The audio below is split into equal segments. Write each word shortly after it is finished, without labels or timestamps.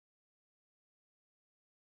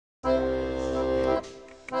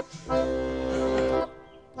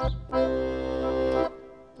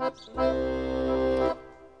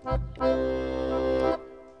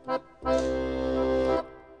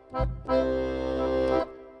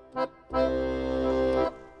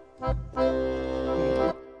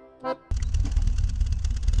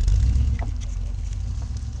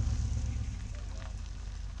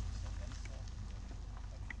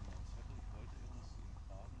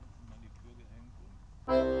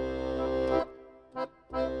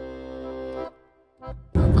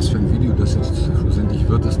Was für ein Video das jetzt schlussendlich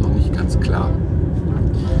wird, ist noch nicht ganz klar.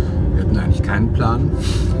 Wir hatten eigentlich keinen Plan.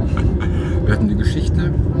 Wir hatten eine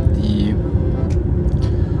Geschichte, die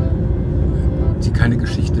keine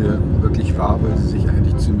Geschichte wirklich war, weil sie sich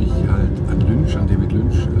eigentlich ziemlich halt an David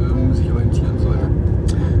Lynch sich orientieren sollte.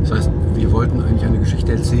 Das heißt, wir wollten eigentlich eine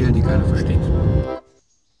Geschichte erzählen, die keiner versteht.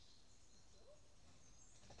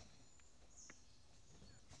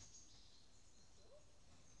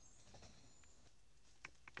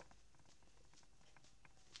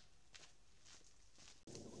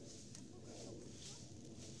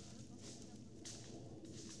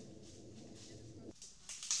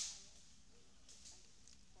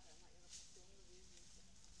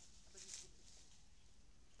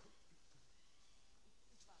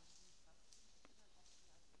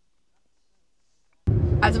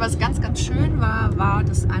 Also was ganz, ganz schön war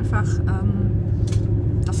das einfach,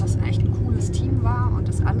 dass das echt ein cooles Team war und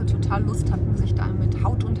dass alle total Lust hatten, sich da mit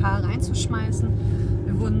Haut und Haar reinzuschmeißen.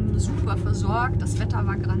 Wir wurden super versorgt, das Wetter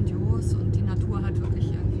war grandios und die Natur hat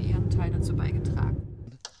wirklich irgendwie ihren Teil dazu beigetragen.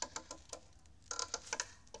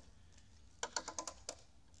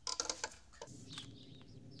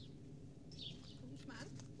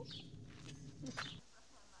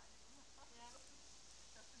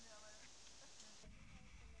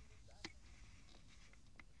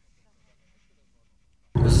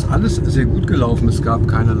 Alles sehr gut gelaufen. Es gab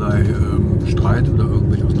keinerlei Streit oder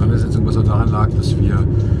irgendwelche Auseinandersetzungen, was auch daran lag, dass wir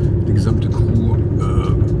die gesamte Crew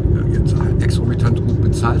jetzt exorbitant gut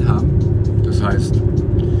bezahlt haben. Das heißt,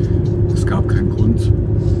 es gab keinen Grund, sich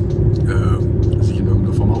in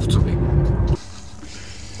irgendeiner Form aufzuregen.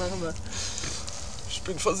 Machen wir. Ich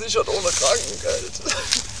bin versichert ohne Krankengeld.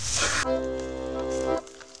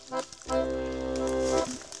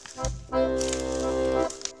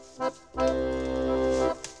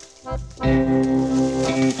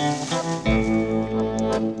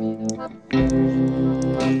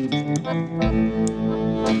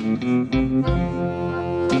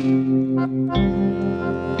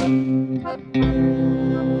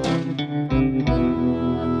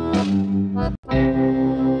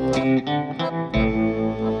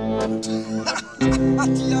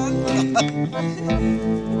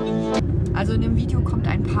 Also in dem Video kommt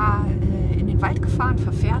ein Paar in den Wald gefahren,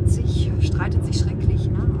 verfährt sich, streitet sich schrecklich,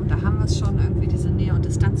 ne? Und da haben wir es schon irgendwie, diese Nähe- und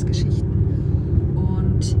Distanzgeschichten.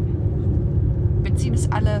 Und Benzin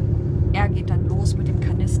ist alle, er geht dann los mit dem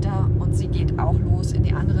Kanister und sie geht auch los in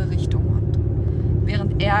die andere Richtung. Und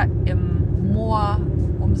während er im Moor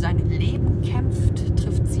um sein Leben kämpft,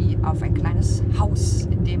 trifft sie auf ein kleines Haus,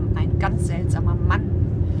 in dem ein ganz seltsamer Mann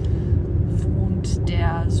wohnt,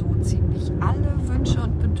 der so ziemlich alle Wünsche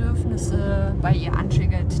und Bedürfnisse bei ihr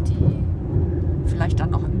antriggert, die vielleicht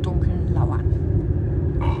dann noch im Dunkeln lauern.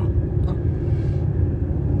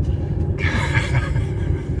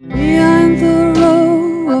 Behind the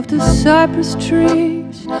row of the Cypress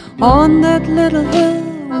Trees, on that little hill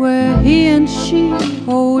where he and she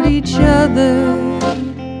hold each other,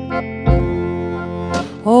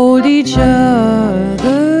 hold each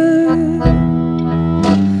other.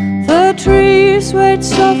 The trees swayed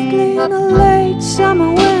softly in a late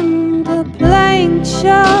summer wind, a playing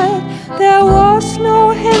child. There was no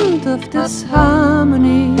hint of this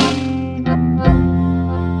harmony,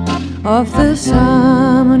 of this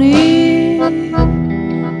harmony.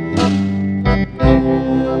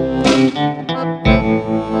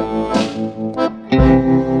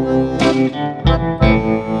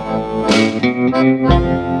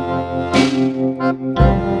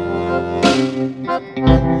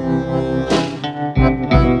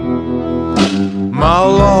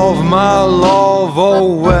 My love,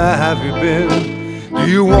 oh, where have you been? Do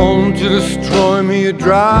you want to destroy me or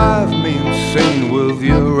drive me insane with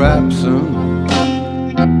your absence?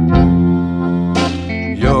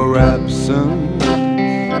 Your absence.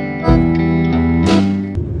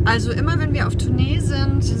 Also immer wenn wir auf Tournee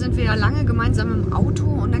sind wir ja lange gemeinsam im Auto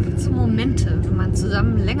und dann gibt es so Momente, wenn man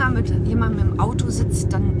zusammen länger mit jemandem im Auto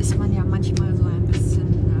sitzt, dann ist man ja manchmal so ein bisschen,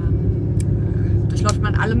 durchläuft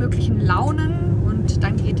man alle möglichen Launen. Und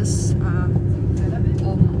dann geht es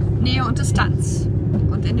um Nähe und Distanz.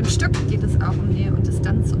 Und in dem Stück geht es auch um Nähe und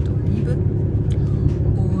Distanz und um Liebe.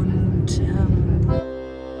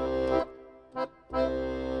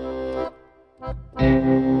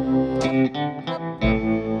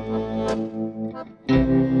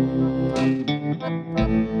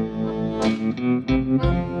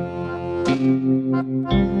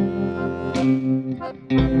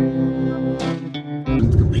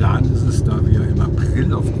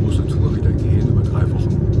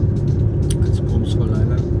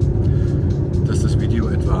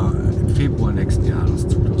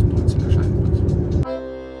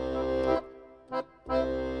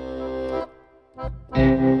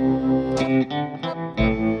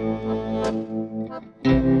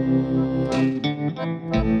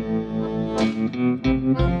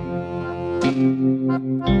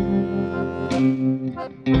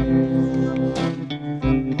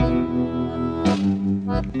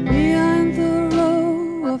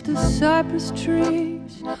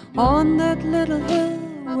 on that little hill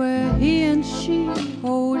where he and she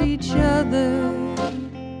hold each other,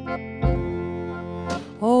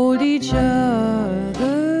 hold each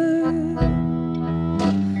other.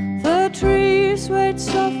 The trees swayed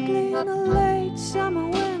softly